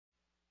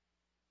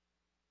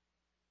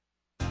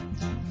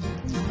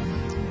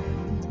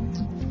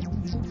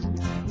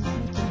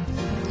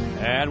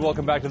And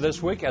welcome back to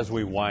This Week. As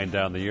we wind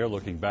down the year,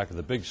 looking back at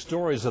the big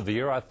stories of the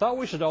year, I thought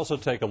we should also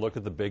take a look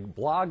at the big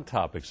blog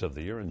topics of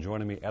the year. And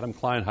joining me, Adam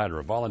Kleinheider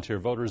of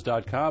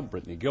VolunteerVoters.com,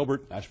 Brittney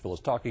Gilbert,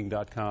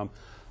 NashvilleIsTalking.com,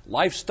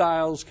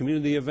 lifestyles,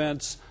 community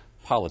events,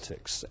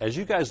 politics. As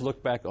you guys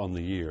look back on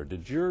the year,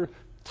 did your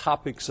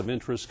topics of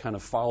interest kind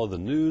of follow the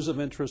news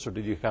of interest, or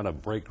did you kind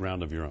of break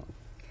ground of your own?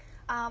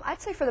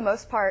 I'd say for the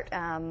most part,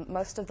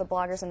 most of the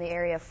bloggers in the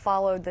area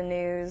followed the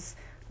news,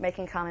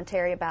 making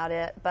commentary about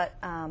it. But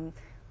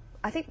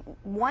I think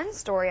one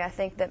story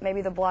that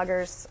maybe the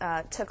bloggers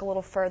took a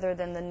little further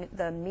than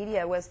the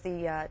media was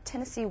the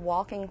Tennessee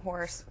walking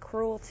horse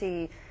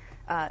cruelty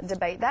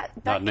debate.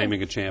 Not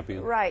naming a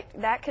champion. Right.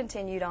 That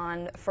continued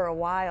on for a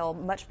while,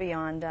 much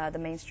beyond the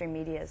mainstream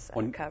media's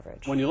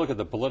coverage. When you look at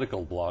the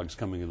political blogs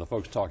coming in, the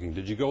folks talking,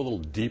 did you go a little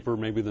deeper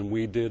maybe than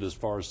we did as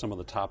far as some of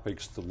the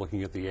topics,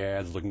 looking at the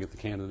ads, looking at the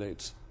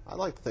candidates? I'd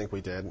like to think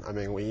we did. I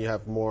mean, we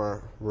have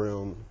more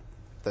room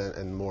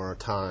and more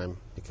time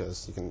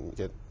because you can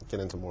get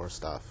into more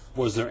stuff.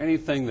 Was there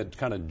anything that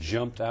kind of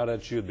jumped out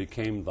at you and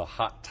became the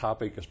hot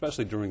topic,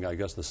 especially during, I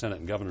guess, the Senate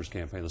and governor's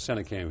campaign? The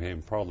Senate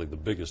campaign, probably the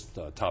biggest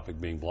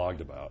topic being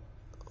blogged about.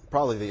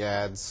 Probably the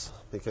ads,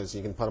 because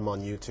you can put them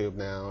on YouTube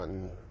now,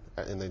 and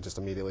they just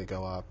immediately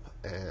go up,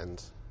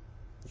 and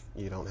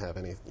you don't have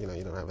any, you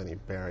don't have any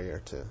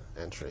barrier to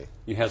entry.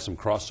 You had some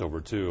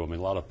crossover too. I mean,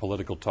 a lot of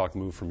political talk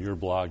moved from your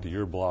blog to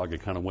your blog.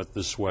 It kind of went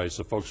this way.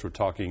 So folks were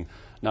talking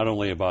not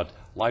only about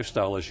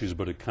lifestyle issues,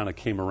 but it kind of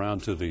came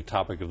around to the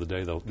topic of the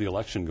day, the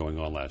election going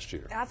on last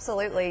year.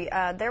 Absolutely.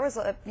 There was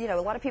a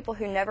lot of people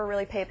who never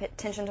really pay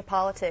attention to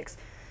politics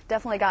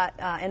definitely got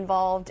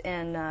involved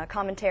in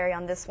commentary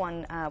on this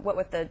one. What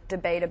with the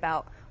debate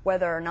about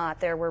whether or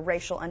not there were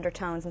racial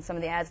undertones in some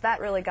of the ads,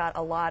 that really got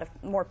a lot of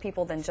more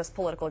people than just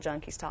political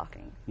junkies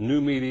talking. New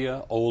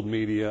media, old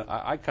media.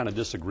 I kind of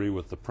disagree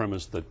with the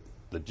premise that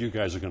you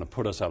guys are going to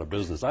put us out of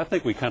business. I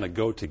think we kind of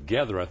go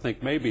together. I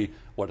think maybe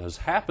what has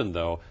happened,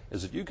 though,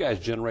 is that you guys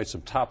generate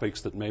some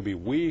topics that maybe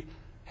we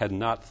had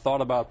not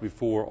thought about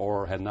before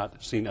or had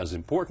not seen as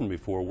important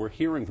before. We're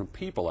hearing from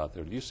people out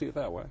there. Do you see it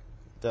that way?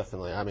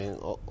 Definitely. I mean,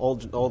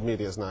 old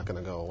media is not going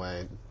to go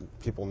away.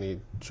 People need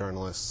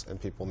journalists,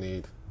 and people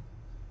need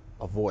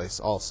a voice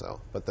also.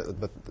 But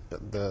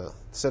the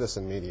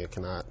citizen media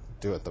cannot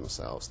do it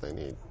themselves.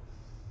 They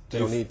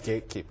don't need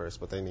gatekeepers,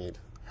 but they need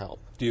help.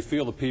 Do you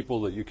feel the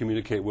people that you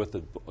communicate with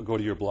that go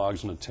to your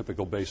blogs on a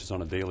typical basis,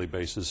 on a daily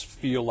basis,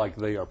 feel like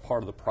they are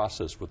part of the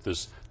process with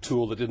this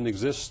tool that didn't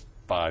exist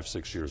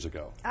 5-6 years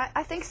ago?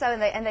 I think so,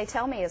 and they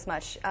tell me as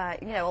much. A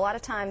lot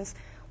of times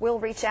we'll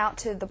reach out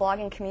to the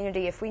blogging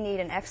community if we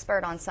need an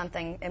expert on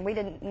something, and we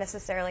didn't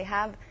necessarily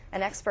have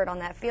an expert on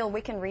that field.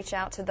 We can reach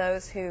out to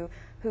those who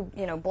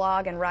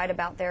blog and write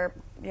about their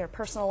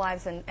personal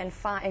lives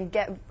and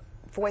get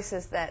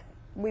voices that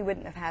we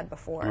wouldn't have had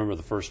before. I remember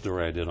the first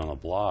story I did on a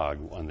blog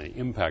on the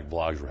impact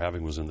blogs we're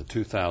having was in the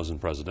 2000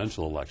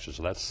 presidential election,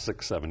 so that's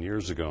 6-7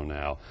 years ago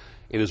now.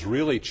 It has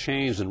really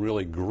changed and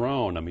really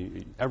grown. I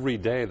mean, every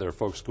day there are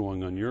folks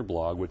going on your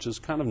blog, which is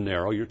kind of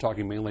narrow. You're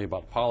talking mainly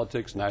about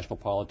politics, national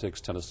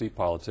politics, Tennessee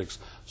politics.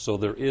 So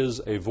there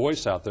is a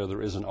voice out there,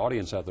 there is an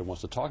audience out there who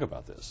wants to talk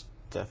about this.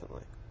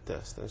 Definitely.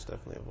 Yes, there's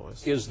definitely a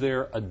voice. Is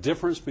there a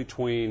difference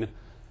between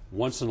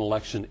once an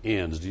election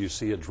ends? Do you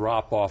see a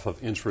drop-off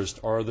of interest?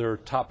 Are there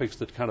topics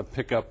that kind of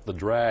pick up the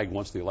drag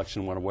once the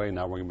election went away?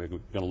 Now we're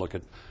going to look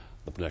at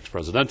the next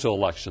presidential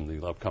election,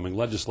 the upcoming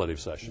legislative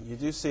session. You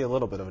do see a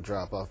little bit of a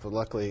drop-off, but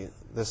luckily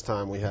this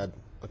time we had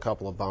a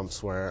couple of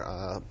bumps where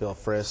Bill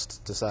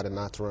Frist decided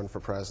not to run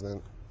for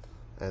president,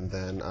 and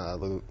then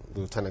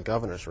lieutenant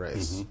governor's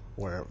race,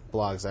 where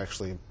blogs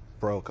actually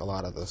broke a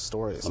lot of the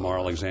stories. Lamar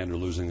Alexander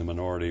losing the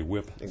minority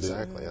whip.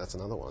 Exactly, that's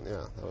another one,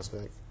 yeah, that was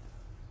big.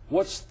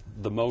 What's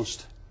the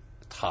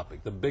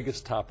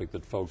biggest topic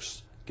that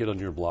folks get on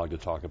your blog to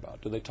talk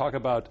about? Do they talk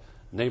about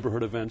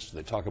neighborhood events? Do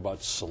they talk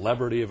about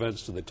celebrity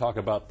events? Do they talk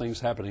about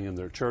things happening in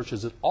their church?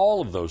 Is it all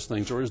of those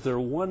things, or is there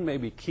one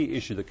maybe key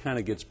issue that kind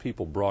of gets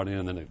people brought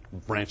in and it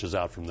branches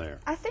out from there?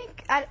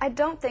 I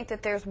don't think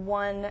that there's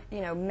one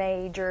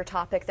major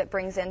topic that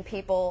brings in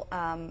people.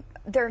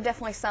 There are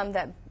definitely some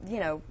that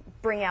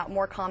bring out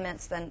more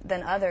comments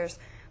than others.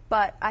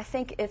 But I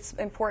think it's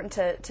important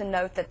to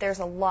note that there's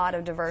a lot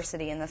of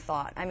diversity in the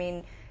thought. I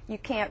mean, you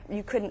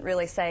couldn't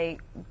really say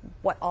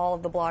what all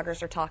of the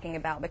bloggers are talking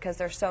about because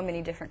there's so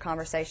many different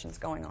conversations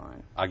going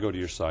on. I go to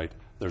your site.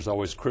 There's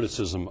always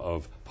criticism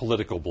of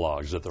political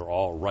blogs that they're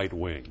all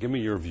right-wing. Give me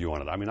your view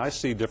on it. I mean, I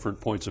see different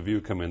points of view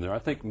come in there. I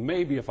think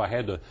maybe if I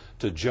had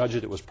to judge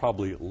it, it was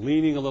probably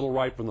leaning a little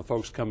right from the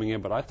folks coming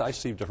in, but I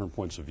see different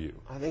points of view.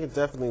 I think it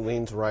definitely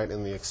leans right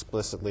in the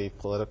explicitly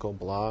political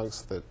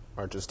blogs that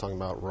are just talking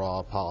about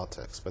raw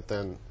politics. But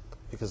then,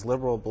 because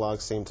liberal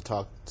blogs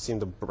seem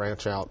to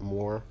branch out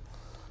more,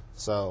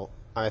 so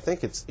I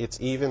think it's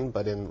even,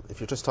 but if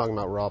you're just talking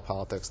about raw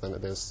politics, then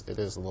it is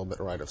a little bit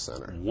right of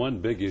center. One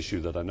big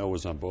issue that I know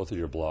was on both of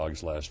your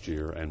blogs last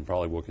year and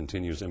probably will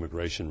continue is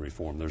immigration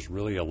reform. There's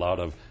really a lot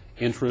of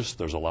interest,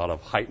 there's a lot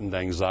of heightened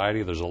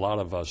anxiety, there's a lot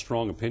of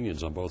strong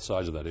opinions on both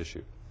sides of that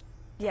issue.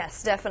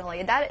 Yes,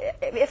 definitely. That,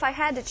 if I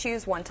had to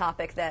choose one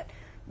topic that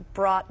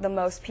brought the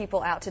most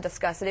people out to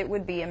discuss it, it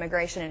would be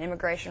immigration and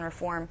immigration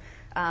reform.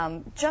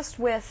 Just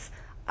with,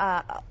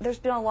 there's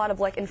been a lot of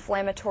like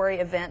inflammatory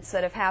events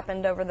that have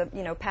happened over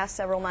the past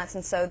several months,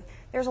 and so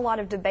there's a lot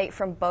of debate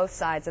from both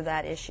sides of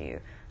that issue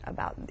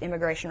about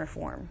immigration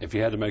reform. If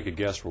you had to make a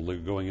guess, we're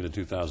going into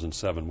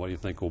 2007, what do you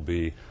think will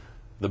be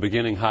the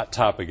beginning hot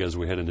topic as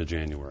we head into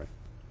January?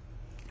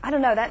 I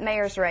don't know. That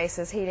mayor's race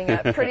is heating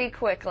up pretty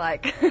quick,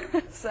 like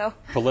so.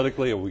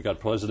 Politically, we got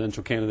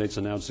presidential candidates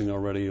announcing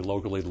already.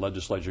 Locally, the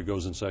legislature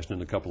goes in session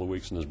in a couple of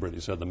weeks, and as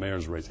Brittney said, the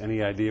mayor's race.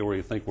 Any idea where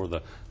you think where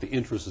the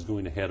interest is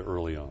going to head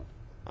early on?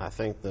 I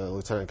think the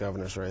lieutenant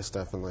governor's race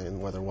definitely,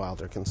 and whether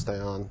Wilder can stay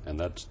on. And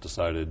that's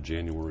decided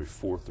January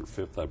 4th or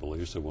 5th, I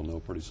believe, so we'll know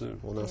pretty soon.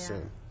 We'll know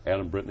soon.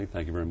 Adam, Brittney,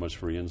 thank you very much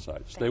for your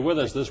insight. Stay with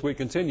us. This Week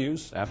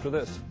continues after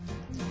this.